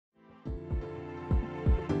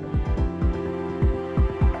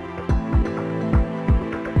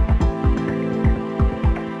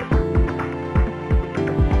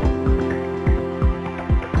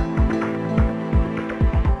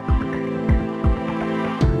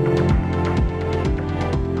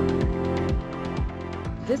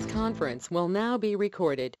conference will now be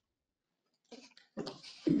recorded.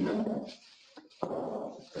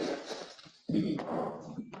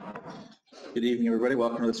 Good evening, everybody.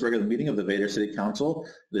 Welcome to this regular meeting of the Vader City Council.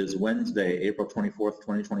 It is Wednesday, April 24th,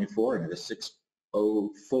 2024, and it is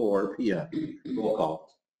 6:04 p.m. Roll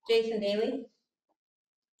call. Jason Daly.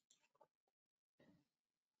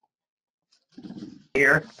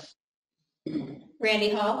 Here.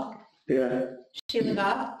 Randy Hall. Here. Sheila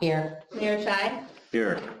Goff. Here. Mayor Shai.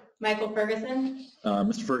 Here. Michael Ferguson.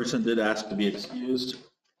 Mr. Ferguson did ask to be excused.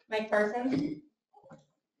 Mike Parsons.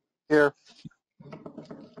 Here.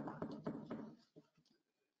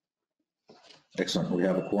 Excellent. We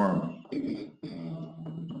have a quorum.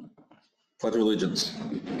 Pledge of allegiance.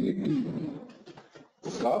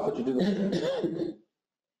 Scott, would you do this?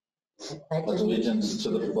 Pledge allegiance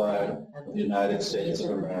to the flag of the United States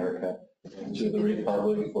of America and to the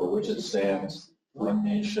republic for which it stands, one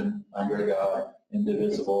nation, under God,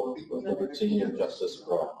 indivisible, with liberty and justice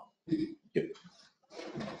for all. Thank you.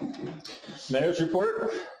 Mayor's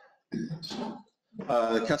report.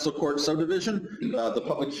 Kessel Court subdivision. The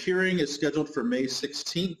public hearing is scheduled for May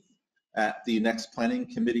 16th at the next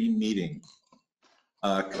planning committee meeting.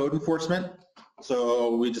 Code enforcement.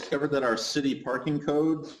 So we discovered that our city parking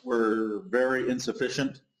codes were very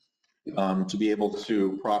insufficient to be able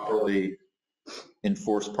to properly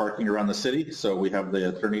enforce parking around the city. So we have the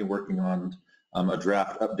attorney working on a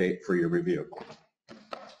draft update for your review.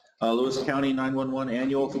 Lewis County 911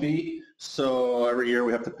 annual fee. So every year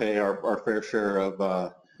we have to pay our fair share of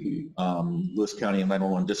Lewis County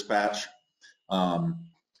 911 dispatch.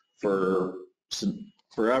 For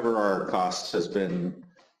forever, our cost has been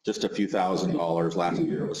just a few $1,000s. Last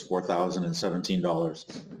year it was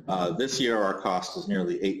 $4,017. This year our cost is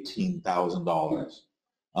nearly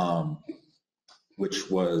 $18,000,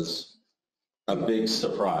 which was a big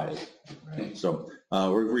surprise. Right? So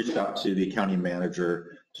we've reached out to the county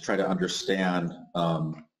manager to try to understand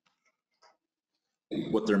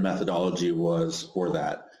what their methodology was for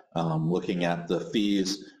that. Looking at the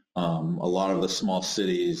fees, a lot of the small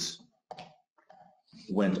cities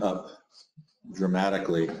went up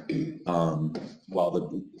dramatically, while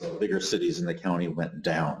the bigger cities in the county went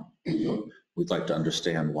down. So we'd like to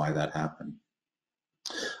understand why that happened.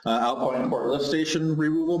 Alpine Court lift station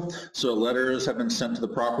removal. So letters have been sent to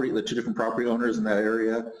the two different property owners in that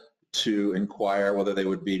area to inquire whether they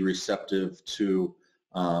would be receptive to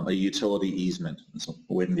a utility easement. So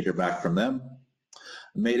we're waiting to hear back from them.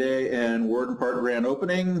 May Day and Warden Park grand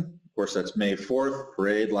opening. Of course, that's May 4th.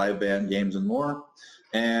 Parade, live band, games, and more.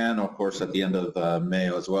 And of course, at the end of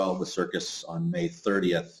May as well, the circus on May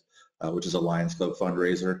 30th, which is a Lions Club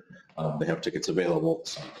fundraiser. They have tickets available.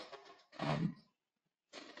 So,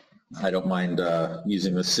 I don't mind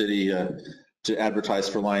using the city to advertise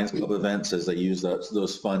for Lions Club events, as they use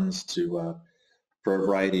those funds to for a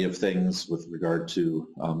variety of things with regard to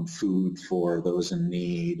food for those in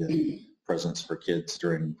need and presents for kids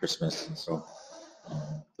during Christmas. And so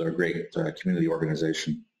they're a great community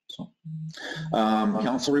organization. So,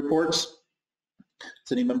 council reports.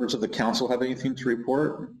 Does any members of the council have anything to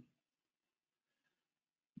report?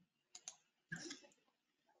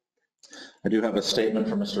 I do have a statement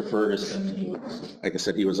from Mr. Ferguson. Like I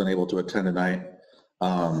said, he was unable to attend tonight,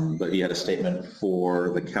 but he had a statement for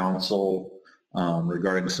the council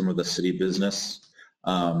regarding some of the city business.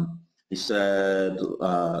 He said,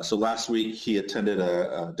 so last week he attended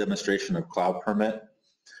a demonstration of cloud permit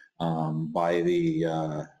by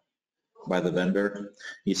the vendor.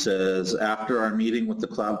 He says, after our meeting with the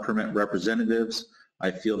cloud permit representatives, I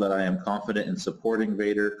feel that I am confident in supporting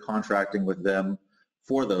Vader, contracting with them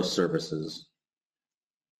for those services.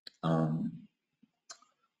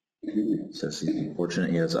 Says he's fortunate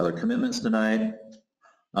he has other commitments tonight.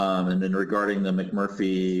 And then regarding the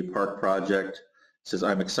McMurphy Park project, says,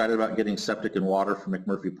 I'm excited about getting septic and water from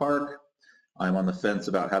McMurphy Park. I'm on the fence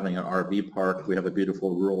about having an RV park. We have a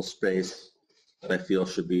beautiful rural space that I feel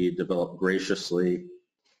should be developed graciously.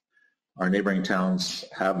 Our neighboring towns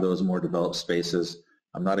have those more developed spaces.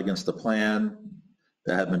 I'm not against the plan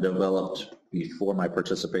that had been developed before my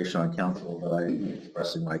participation on council, but I'm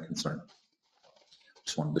expressing my concern.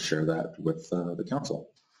 Just wanted to share that with the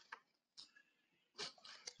council.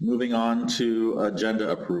 Moving on to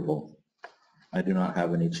agenda approval. I do not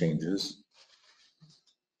have any changes.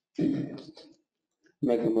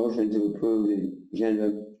 Make a motion to approve the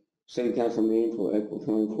agenda city council meeting for April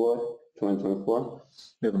 24th, 2024.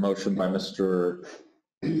 We have a motion by Mr.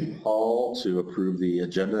 Hall to approve the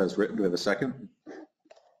agenda as written. Do we have a second?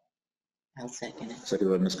 I'll second it.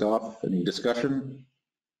 Seconded by Ms. Goff. Any discussion?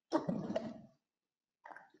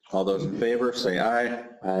 All those in favor say aye.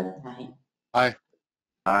 Aye. Aye. Aye.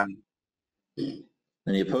 Aye.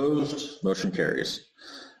 Any opposed? Motion carries.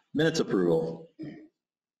 Minutes approval.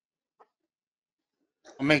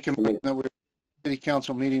 I'll make a motion that we city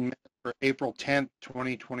council meeting minutes for April 10th,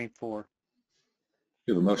 2024.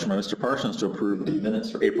 We have a motion by Mr. Parsons to approve the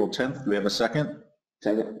minutes for April 10th. Do we have a second?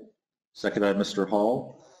 Second. Second by Mr.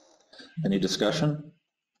 Hall. Any discussion?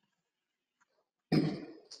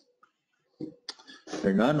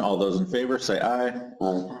 Hearing none, all those in favor say aye.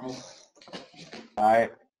 Aye. Aye. Aye.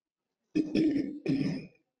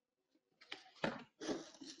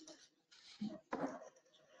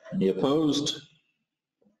 Any opposed?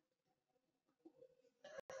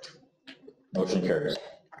 Motion carries.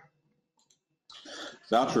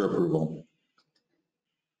 Voucher approval.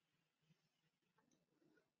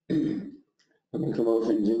 I make a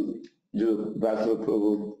motion to do voucher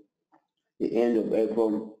approval the end of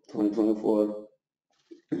April 2024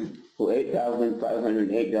 for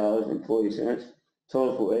 $8,508.40.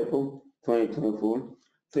 Total for April 2024,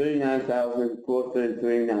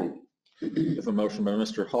 $39,439. We have a motion by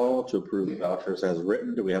Mr. Hall to approve the vouchers as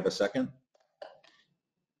written. Do we have a second?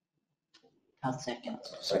 I'll second.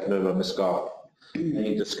 Seconded by Ms. Goff.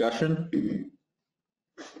 Any discussion?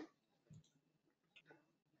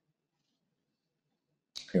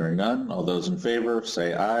 Hearing none, all those in favor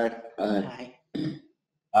say aye. Aye. Aye.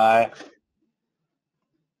 Aye.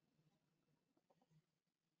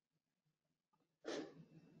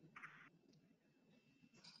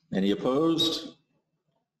 Any opposed?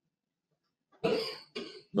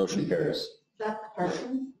 Motion carries. Is that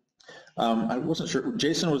Parsons? I wasn't sure.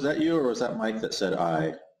 Jason, was that you or was that Mike that said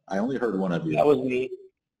aye? I only heard one of you. That was me.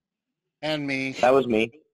 And me. That was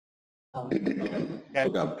me. Oh, Oh,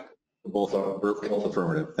 God. Both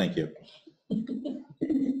affirmative. Thank you.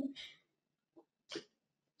 It's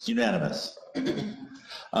unanimous.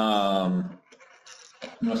 No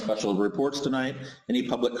special reports tonight. Any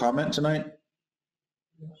public comment tonight?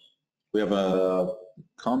 We have a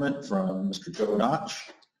comment from Mr. Joe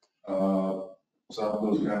Notch. South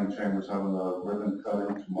Coast County Chamber's having a ribbon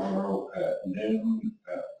cutting tomorrow at noon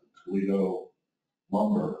at the Toledo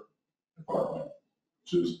Lumber Department,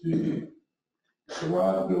 which is the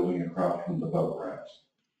garage building across from the boat ramps.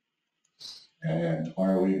 And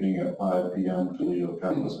tomorrow evening at 5 p.m., Toledo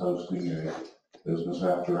County is hosting a business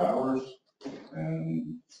after hours.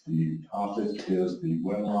 And the topic is the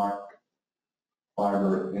Wenlock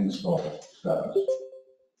fiber install status.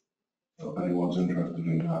 So if anyone's interested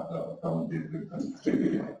in that, that would probably be a good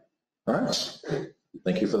thing. All right.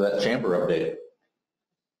 Thank you for that chamber update.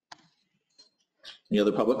 Any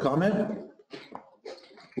other public comment?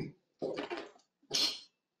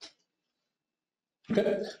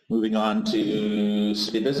 Okay, moving on to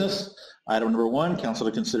city business. Item number 1, council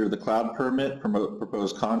to consider the cloud permit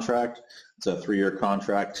proposed contract. It's a 3-year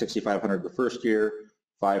contract, $6,500 the first year,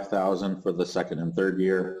 $5,000 for the second and third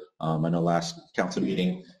year. I know last council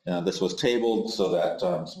meeting, this was tabled so that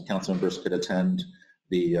some council members could attend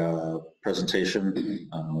the presentation.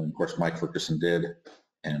 Of course, Mike Ferguson did.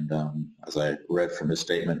 And as I read from his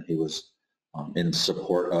statement, he was in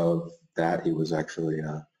support of that. He was actually,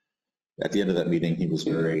 at the end of that meeting, he was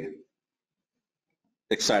very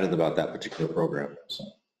excited about that particular program. So,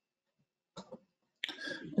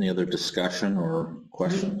 any other discussion or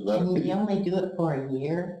questions about Can it? we only do it for a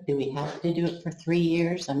year? Do we have to do it for 3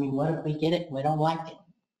 years? I mean, what if we get it and we don't like it?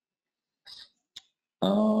 I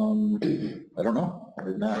don't know. I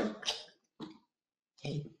did not.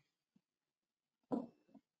 Okay.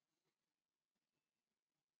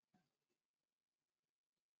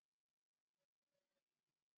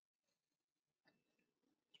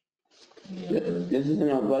 This is in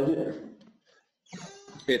our budget?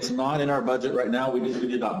 It's not in our budget right now. We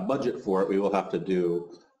did not budget for it. We will have to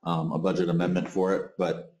do a budget amendment for it,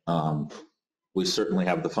 but we certainly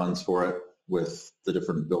have the funds for it with the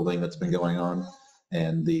different building that's been going on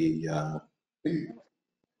and the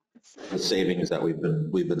savings that we've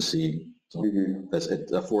been seeing. So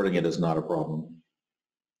affording it is not a problem.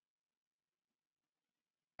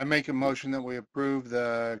 I make a motion that we approve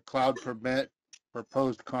the cloud permit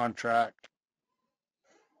proposed contract.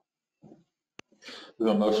 We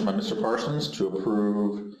have a motion by Mr. Parsons to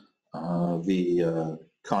approve the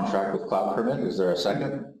contract with Cloud Permit. Is there a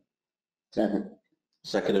second? Second.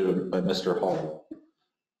 Seconded by Mr. Hall.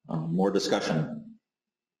 More discussion.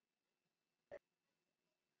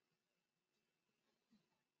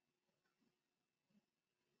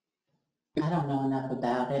 I don't know enough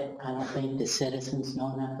about it. I don't think the citizens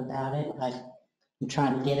know enough about it. I'm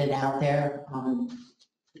trying to get it out there on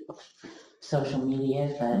social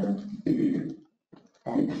media, but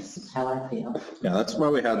that's how I feel. Yeah, that's why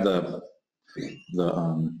we had the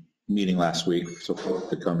meeting last week, so folks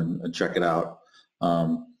could come and check it out.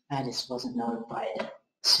 I just wasn't notified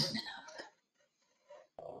soon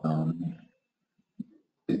enough.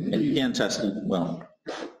 And you can test it, well,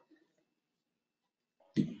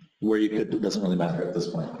 where you could, it doesn't really matter at this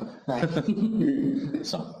point. Right.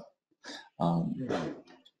 So, all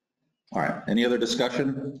right, any other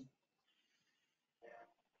discussion?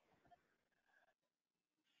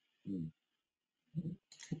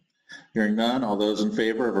 Hearing none, all those in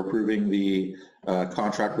favor of approving the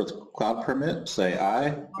contract with cloud permit, say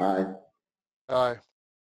aye. Aye. Aye.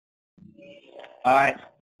 Aye.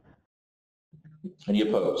 Any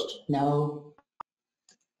opposed? No,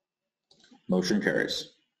 Motion carries.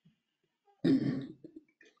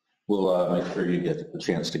 We'll make sure you get a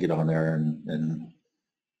chance to get on there and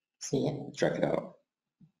see it. check it out.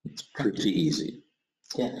 It's pretty easy.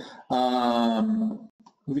 Yeah.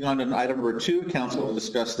 Moving on to item number 2, council will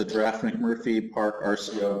discuss the draft McMurphy Park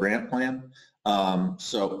RCO grant plan.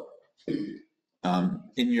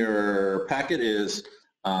 In your packet is it's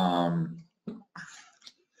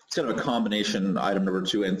kind of a combination, item number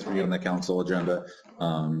 2 and 3 on the council agenda,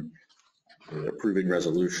 approving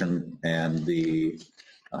resolution and the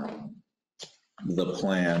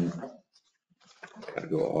plan. Got to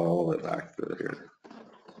go all the way back through here.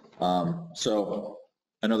 So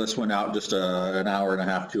I know this went out just an hour and a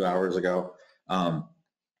half, 2 hours ago.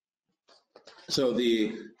 So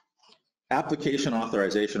the application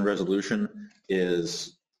authorization resolution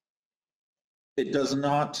is, it does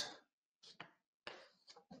not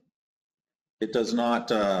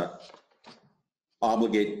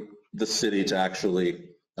obligate the city to actually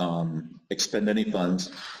expend any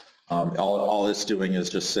funds. All it's doing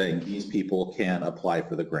is just saying these people can apply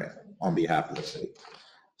for the grant on behalf of the city.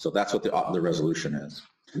 So that's what the resolution is.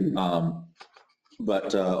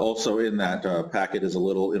 But also in that packet is a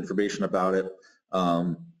little information about it.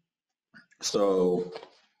 So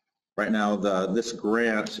right now, this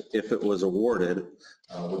grant, if it was awarded,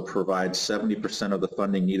 would provide 70% of the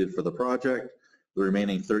funding needed for the project. The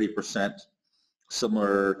remaining 30%,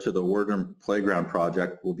 similar to the Wordham Playground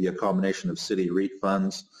project, will be a combination of city REIT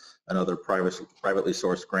funds and other privately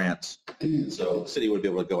sourced grants. So the city would be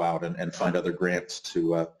able to go out and find other grants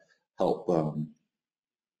to help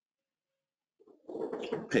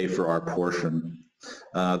pay for our portion.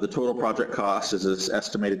 The total project cost is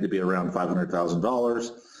estimated to be around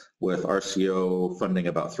 $500,000, with RCO funding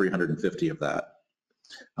about $350,000 of that.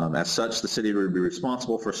 As such, the city would be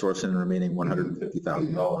responsible for sourcing the remaining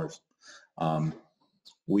 $150,000.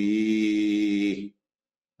 We,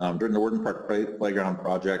 during the Warden Park Playground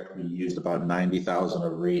project, we used about $90,000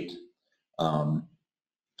 of REIT,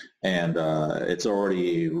 and it's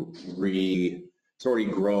already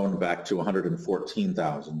grown back to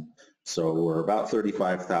 $114,000. So we're about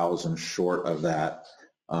 $35,000 short of that.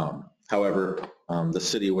 However, the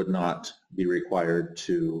city would not be required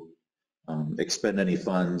to expend any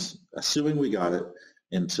funds, assuming we got it,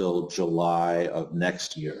 until July of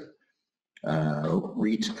next year.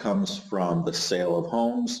 REIT comes from the sale of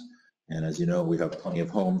homes, and as you know, we have plenty of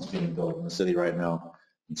homes being built in the city right now.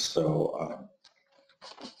 And so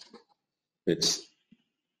it's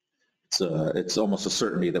almost a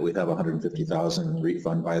certainty that we'd have $150,000 REIT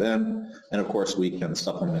fund by then. And of course, we can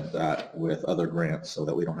supplement that with other grants so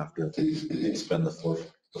that we don't have to expend the full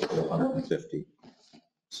 $150,000.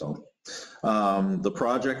 So the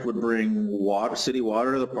project would bring city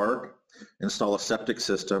water to the park, install a septic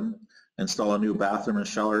system, install a new bathroom and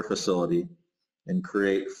shower facility, and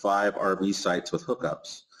create 5 RV sites with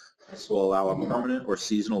hookups. This will allow a permanent or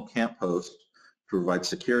seasonal camp host to provide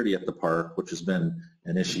security at the park, which has been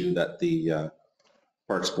an issue that the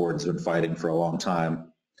Parks Board has been fighting for a long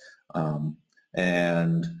time.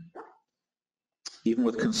 And even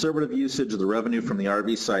with conservative usage, the revenue from the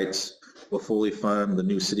RV sites will fully fund the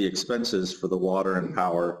new city expenses for the water and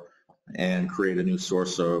power and create a new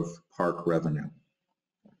source of park revenue.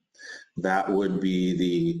 That would be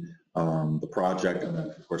the project, and then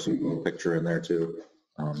of course we put a picture in there too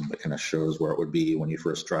that kind of shows where it would be when you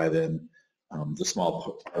first drive in. The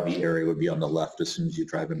small RV area would be on the left as soon as you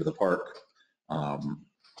drive into the park.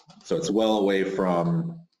 So it's well away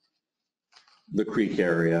from the creek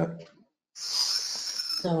area.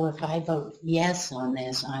 So if I vote yes on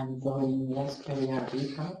this, I'm voting yes for the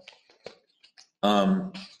RV park?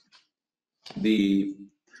 The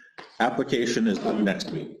application is due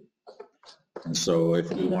next week. And so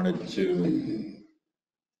if we wanted to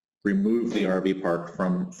remove the RV park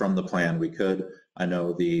from the plan, we could. I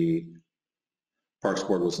know the Parks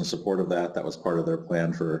Board was in support of that. That was part of their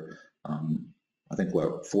plan for, I think,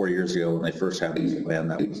 4 years ago when they first had this plan,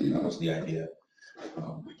 that was the idea.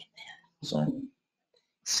 So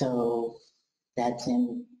So that's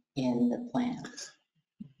in the plans.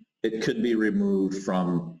 It could be removed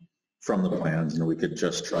from the plans, and we could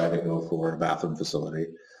just try to go for a bathroom facility.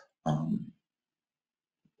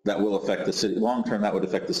 That will affect the city, long-term, that would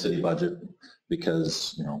affect the city budget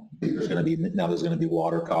because, there's going to be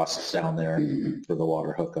water costs down there for the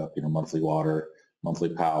water hookup, monthly water, monthly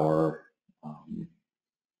power,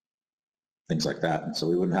 things like that. And so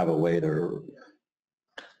we wouldn't have a way to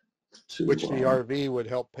Which the RV would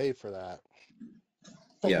help pay for that.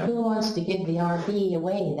 But Yeah. who wants to give the RV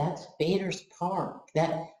away? That's Vader's Park.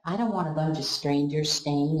 I don't want a bunch of strangers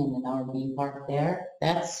staying in an RV park there.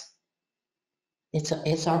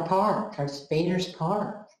 It's our park, it's Vader's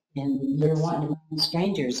Park, and you're wanting to bring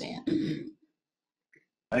strangers in.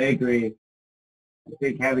 I agree. I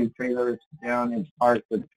think having trailers down in parks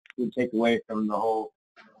would take away from the whole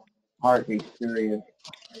park experience.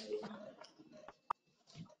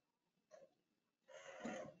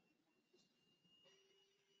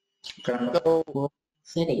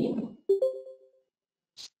 City.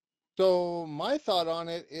 So my thought on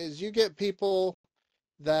it is you get people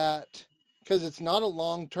that, because it's not a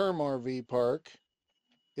long-term RV park,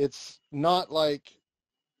 it's not like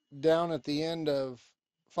down at the end of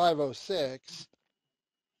 506,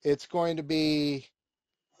 it's going to be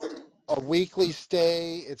a weekly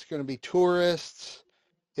stay, it's going to be tourists,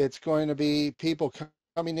 it's going to be people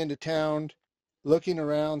coming into town, looking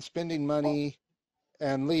around, spending money,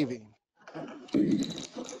 and leaving.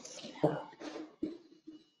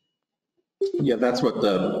 Yeah, that's what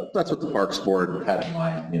the Parks Board had in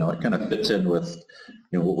mind. It kind of fits in with,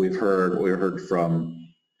 what we heard from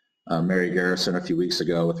Mary Garrison a few weeks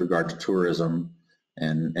ago with regard to tourism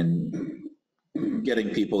and getting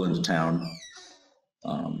people into town.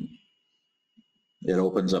 It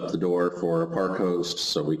opens up the door for a park host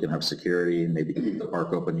so we can have security and maybe keep the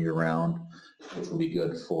park open year round, which will be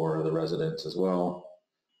good for the residents as well.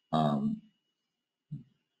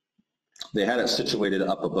 They had it situated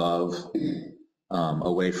up above,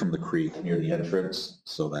 away from the creek near the entrance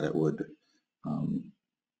so that it would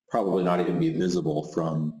probably not even be visible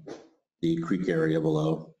from the creek area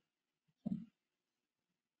below.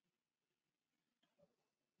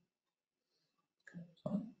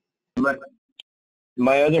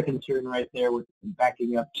 My other concern right there with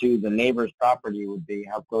backing up to the neighbor's property would be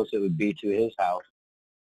how close it would be to his house.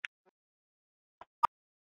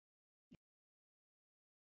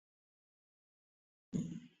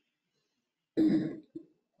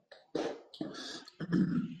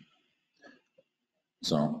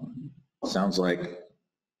 So sounds like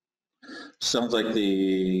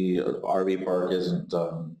the RV park isn't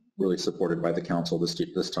really supported by the council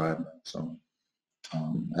this time. So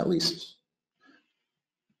at least.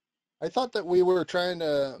 I thought that we were trying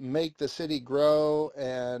to make the city grow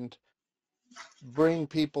and bring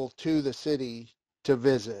people to the city to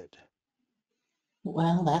visit.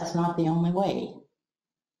 Well, that's not the only way.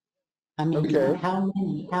 I mean, Okay. how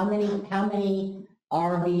many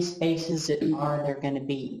RV spaces are there going to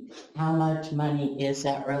be? How much money is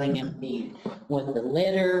that really going to be? With the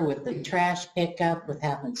litter, with the trash pickup, with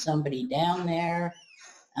having somebody down there?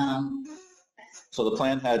 So the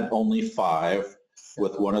plan had only 5,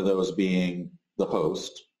 with one of those being the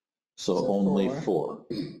host. So So only 4. 4.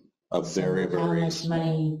 A very, How very much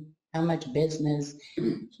money, how much business,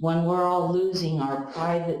 when we're all losing our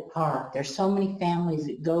private park, there's so many families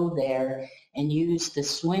that go there and use the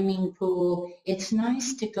swimming pool. It's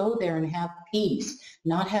nice to go there and have peace,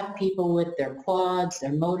 not have people with their quads,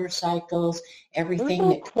 their motorcycles, There's everything no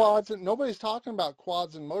that. quads, and nobody's talking about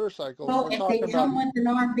quads and motorcycles. Well, We're if talking they come about, with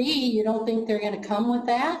an RV, you don't think they're going to come with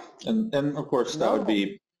that? And of course, that would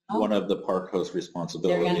be No. one of the park host They're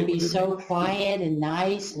responsibilities. going to be so quiet and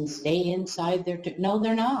nice and stay inside their, no,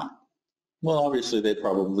 they're not. Well, obviously, they'd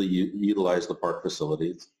probably utilize the park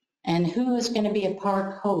facilities. And who is going to be a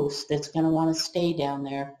park host that's going to want to stay down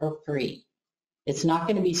there for free? It's not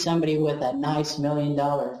going to be somebody with a nice $1 million.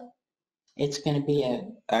 It's going to be a.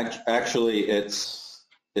 Actually, it's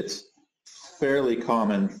fairly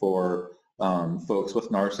common for folks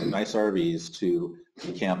with nice RVs to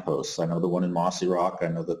be camp hosts. I know the one in Mossy Rock. I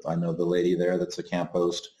know the lady there that's a camp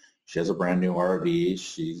host. She has a brand new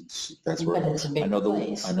RV. That's where But it's a big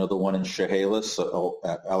place. I know the one in Chehalis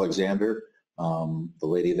at Alexander. The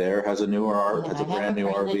lady there has a brand new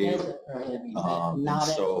RV. Not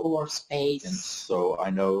a floor And space. so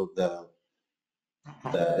I know that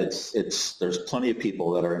there's plenty of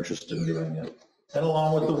people that are interested in doing it. And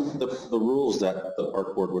along with the rules that the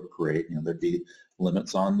park board would create, there'd be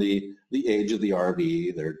limits on the age of the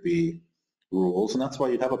RV, there'd be rules, and that's why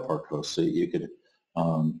you'd have a park host, so you could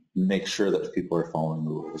make sure that people are following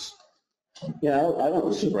the rules. Yeah, I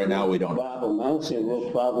don't see. Right now, we don't. Problem. I don't see a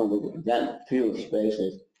real problem with that few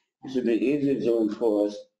spaces. It should be easier to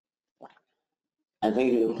enforce. I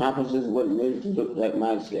think it accomplishes what it needs to do, like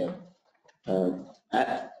Mike said. Uh,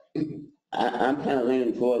 I, I'm kind of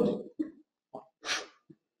leaning towards it.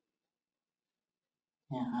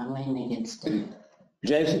 Yeah, I'm leaning against it.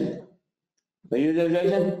 Jason, are you there,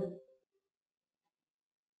 Jason?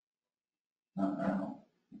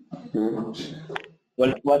 No.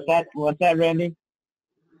 What's that, Randy?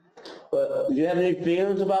 Do you have any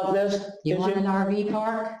feelings about this? You want issue? an RV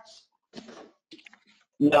park?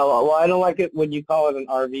 No, well, I don't like it when you call it an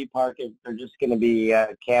RV park if they're just going to be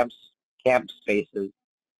camp spaces.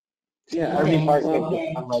 Yeah, RV park well, makes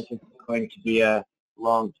it sound like it's going to be a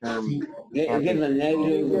long-term. it gives a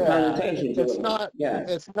negative Yeah, connotation to it's it. not, Yeah.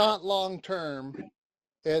 it's not long-term.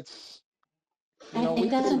 It's, you And know, it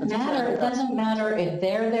doesn't matter, it Yeah. doesn't matter if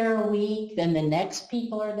they're there a week, then the next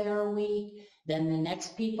people are there a week, then the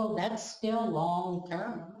next people, that's still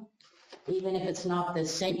long-term. Even if it's not the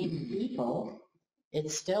same people,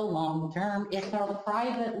 it's still long-term. It's our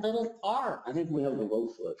private little park. I think we have to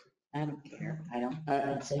vote for it. I don't care, I don't.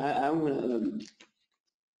 I'm gonna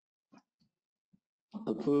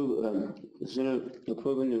approve, consider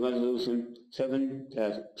approving the resolution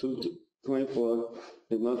 7-224,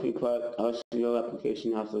 the Murphy Park RCO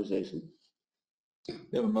application authorization. We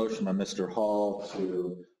have a motion by Mr. Hall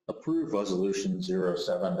to approve resolution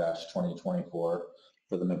 07-2024 for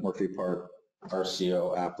the McMurphy Park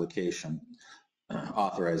RCO application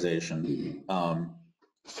authorization.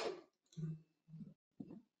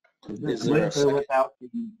 Is there a With or second? without?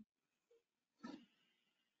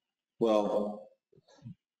 Well,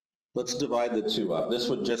 let's divide the two up. This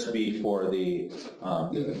would just be for the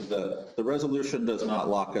resolution does not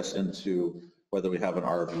lock us into whether we have an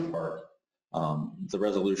RV park. The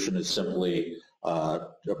resolution is simply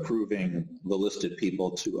approving the listed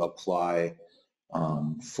people to apply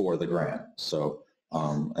for the grant. So,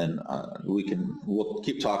 we'll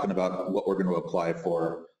keep talking about what we're going to apply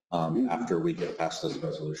for after we get past this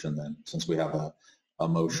resolution then, since we have a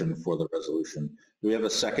motion for the resolution. Do we have a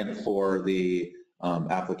second for the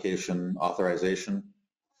application authorization?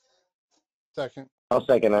 second. I'll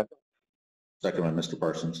second that. Second by Mr.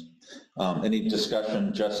 Parsons. Any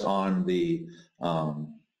discussion just on the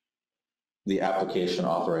application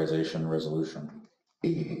authorization resolution?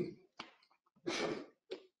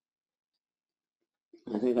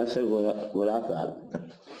 I think I said what I thought.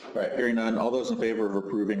 All right, hearing none, all those in favor of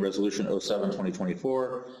approving resolution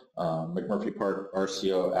 07-2024, McMurphy Park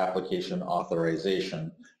RCO application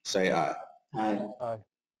authorization, say aye. Aye.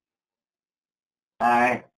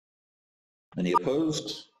 Aye. Any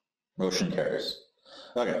opposed? Motion carries.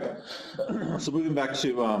 Okay, so moving back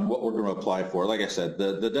to what we're going to apply for. Like I said,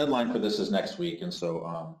 the deadline for this is next week, and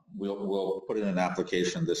so we'll put in an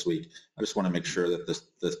application this week. I just want to make sure that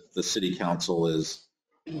the city council is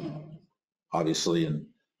obviously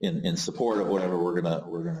in support of whatever we're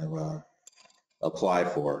gonna apply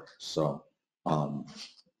for. So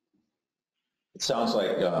it sounds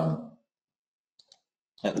like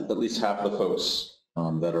at least half the folks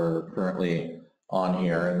that are currently on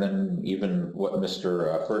here, and then even what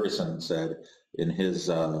Mr. Ferguson said in his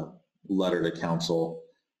letter to council,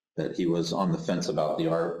 that he was on the fence about the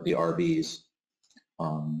RVs.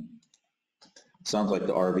 Sounds like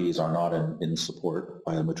the RVs are not in support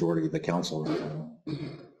by the majority of the council right now.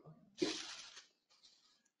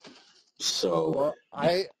 So Well,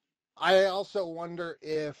 I also wonder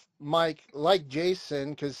if Mike, like Jason,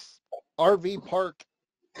 because RV park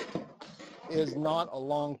is not a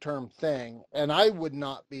long-term thing, and I would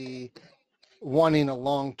not be wanting a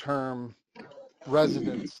long-term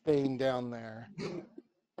resident staying down there.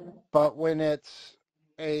 But when it's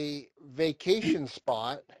a vacation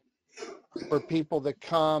spot for people that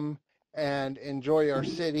come and enjoy our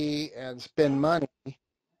city and spend money,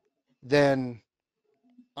 then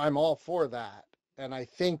I'm all for that. And I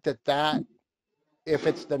think that if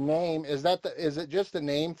it's the name, is it just the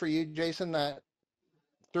name for you, Jason, that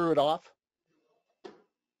threw it off?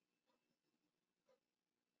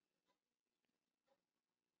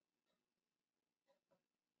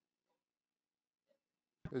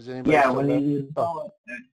 Is anybody Yeah, still when there? you call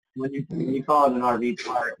it when you call it an RV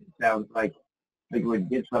park, it sounds like we would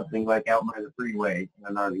get something like out by the freeway in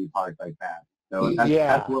an RV park like that. So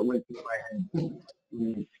that's what went through my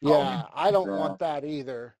head. Yeah, I don't want that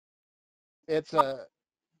either. It's a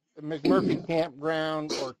McMurphy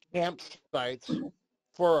campground or campsites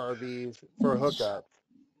for RVs for hookup.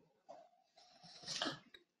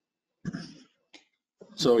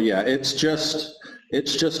 So yeah, it's just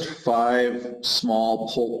It's just 5 small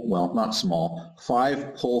pull, well, not small,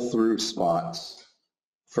 5 pull-through spots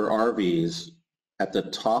for RVs at the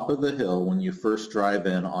top of the hill when you first drive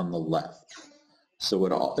in on the left. So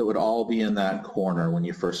it would all be in that corner when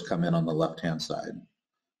you first come in on the left-hand side.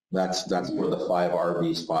 That's where the 5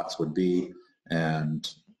 RV spots would be, and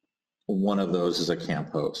one of those is a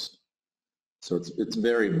camp host. So it's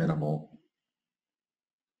very minimal.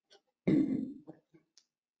 I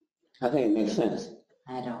think it makes sense.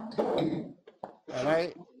 I don't.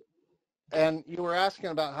 And you were asking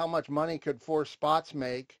about how much money could 4 spots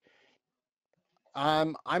make.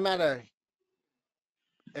 I'm at a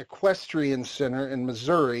equestrian center in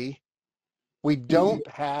Missouri. We don't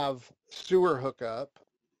have sewer hookup,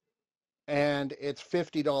 and it's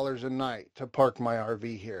 $50 a night to park my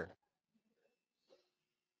RV here.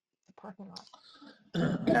 The parking lot.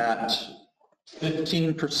 At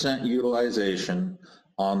 15% utilization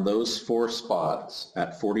on those 4 spots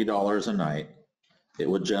at $40 a night, it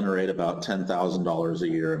would generate about $10,000 a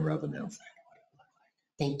year in revenue.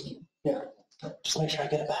 Thank you. Yeah, just make sure I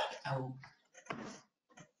get it back. Oh.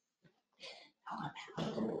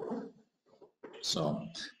 So,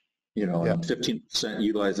 you know, Yeah. and 15%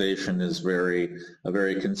 utilization is a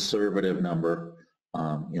very conservative number.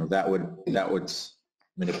 You know, that would, I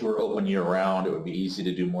mean, if we were open year round, it would be easy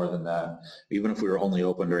to do more than that. Even if we were only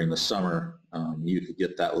open during the summer, you could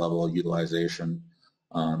get that level of utilization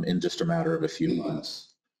in just a matter of a few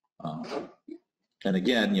months. And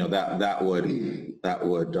again, you know, that would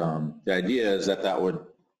the idea is that would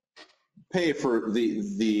pay for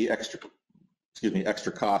the extra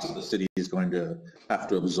cost that the city is going to have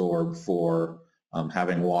to absorb for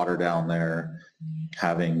having water down there,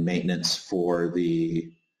 having maintenance for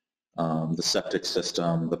the septic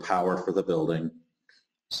system, the power for the building.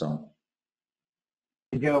 So,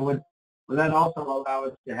 Joe, would that also allow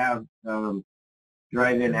us to have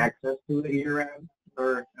drive-in access to it year-round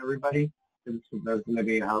for everybody? Since there's going to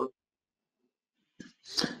be a house.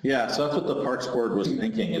 yeah, so that's what the Parks Board was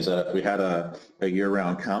thinking, is that if we had a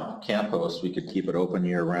year-round camp host, we could keep it open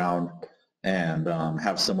year-round and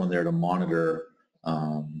have someone there to monitor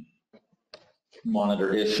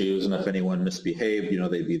issues, and if anyone misbehaved, you know,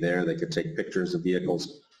 they'd be there. They could take pictures of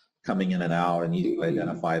vehicles coming in and out and easily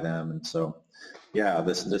identify them. And so, yeah,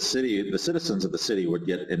 the citizens of the city would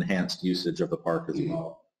get enhanced usage of the park as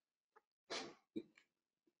well.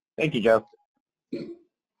 Thank you, Joe.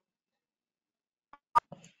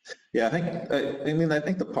 Yeah, I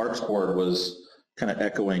think the Parks Board was kind of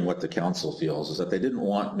echoing what the council feels, is that they didn't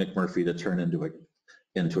want McMurphy to turn into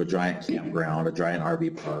a giant campground, a giant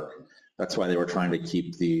RV park. That's why they were trying to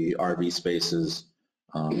keep the RV spaces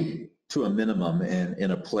to a minimum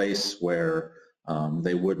in a place where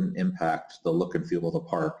they wouldn't impact the look and feel of the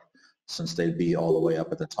park, since they'd be all the way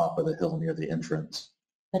up at the top of the hill near the entrance.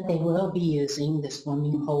 But they will be using the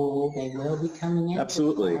swimming hole. They will be coming in.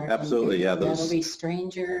 Absolutely, absolutely, yeah. That'll be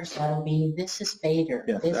strangers. That'll be, this is Vader.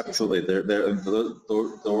 Yeah, absolutely.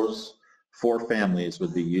 Those 4 families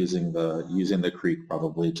would be using the creek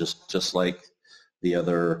probably just like the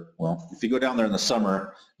other. Well, if you go down there in the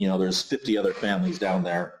summer, you know, there's 50 other families down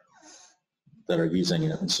there that are using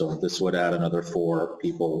it, and so this would add another 4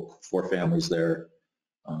 families there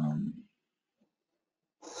from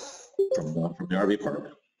the RV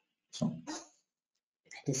park. So. I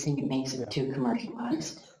just think it makes it too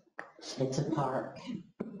commercialized. It's a park.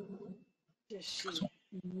 Does she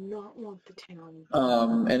not want the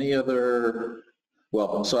town? Any other,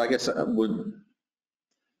 well, so I guess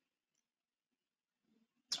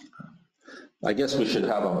we should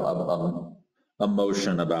have a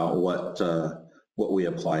motion about what we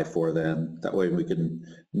apply for then. That way we can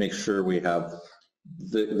make sure we have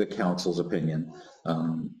the council's opinion.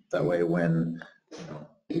 That way when,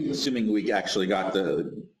 assuming we actually got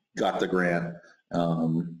the grant,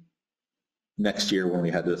 next year when we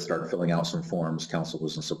had to start filling out some forms, council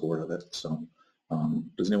was in support of it. So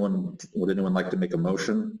would anyone like to make a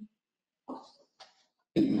motion?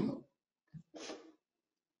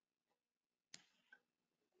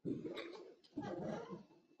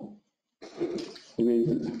 You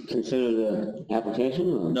mean consider the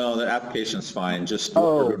application? Or? No, the application's fine. Just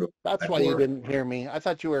That's why you didn't hear me. I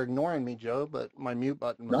thought you were ignoring me, Joe, but my mute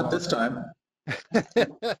button was not on. this time.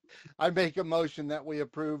 I make a motion that we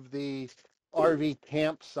approve the RV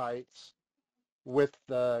campsites with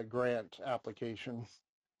the grant application.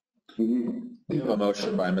 We have a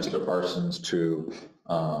motion by Mr. Parsons to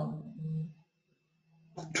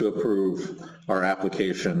approve our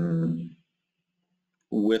application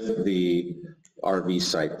with the RV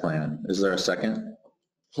site plan. Is there a second?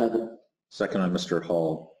 Second. Second on Mr.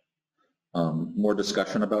 Hall. More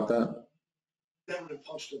discussion about that? never been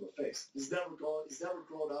punched in the face. He's never grown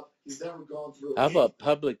up. He's never gone through. How about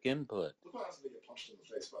public input? Look what happens when you get punched in the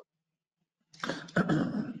face.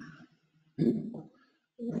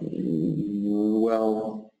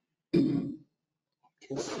 Well,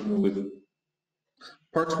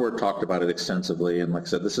 Parks Board talked about it extensively, and like I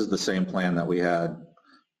said, this is the same plan that we had,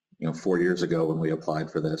 4 years ago when we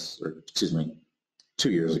applied for this, or excuse me,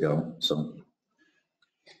 2 years ago. So,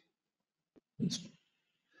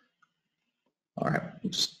 all right.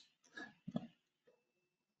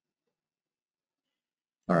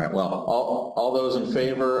 All right. Well, all those in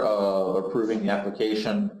favor of approving the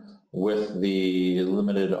application with the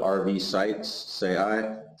limited RV sites, say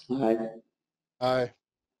aye. Aye. Aye.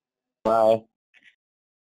 Bye.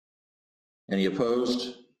 Any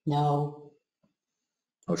opposed? No.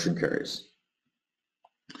 Motion carries.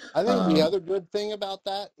 I think the other good thing about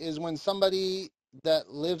that is when somebody that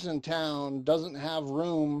lives in town doesn't have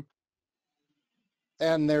room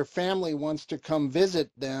and their family wants to come visit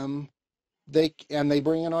them, they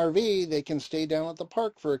bring an RV, they can stay down at the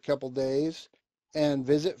park for a couple days and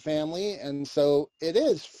visit family. And so it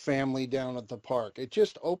is family down at the park. It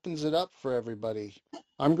just opens it up for everybody.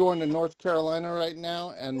 I'm going to North Carolina right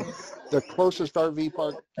now, and the closest RV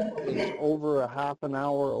park is over a half an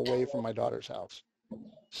hour away from my daughter's house.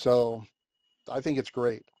 So I think it's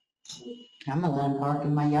great. I'm gonna let them park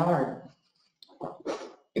in my yard.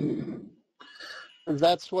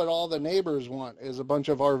 That's what all the neighbors want, is a bunch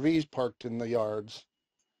of RVs parked in the yards.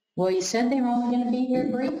 Well, you said they were only gonna be here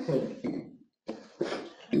briefly.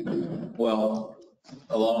 Well,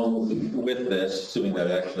 along with this, assuming that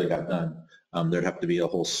it actually got done, there'd have to be a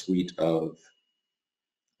whole suite of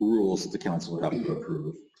rules that the council would have to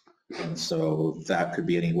approve. And so that could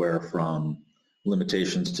be anywhere from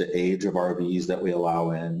limitations to age of RVs that we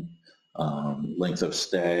allow in, length of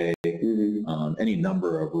stay, any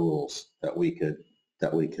number of rules that we could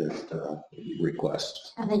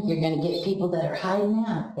request. I think you're gonna get people that are hiding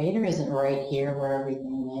out. Vader isn't right here where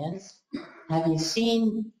everything is. Have you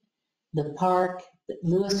seen the park,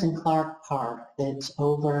 Lewis and Clark Park, that's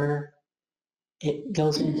over, it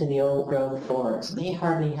goes into the old growth forest? They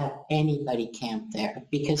hardly have anybody camped there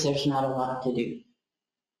because there's not a lot to do.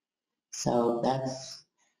 So that's,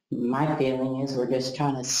 my feeling is we're just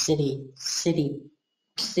trying to city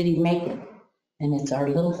make it. And it's our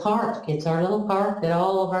little park. It's our little park that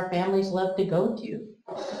all of our families love to go to.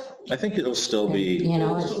 I think it'll still be,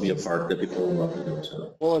 a park that people will love to go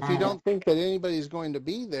to. Well, if you don't think that anybody's going to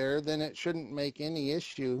be there, then it shouldn't make any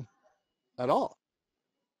issue at all,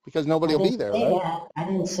 because nobody will be there, right? I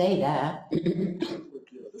didn't say that.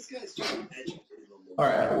 This guy's just All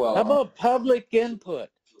right, well. How about public input?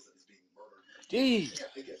 Geez.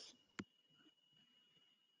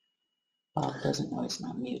 Bob doesn't know he's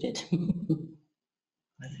not muted.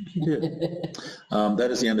 I think he did.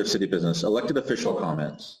 That is the end of city business. Elected official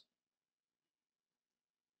comments.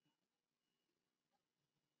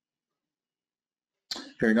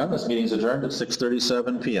 Hearing none, this meeting is adjourned at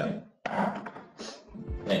 6:37 p.m.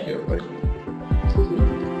 Thank you, everybody.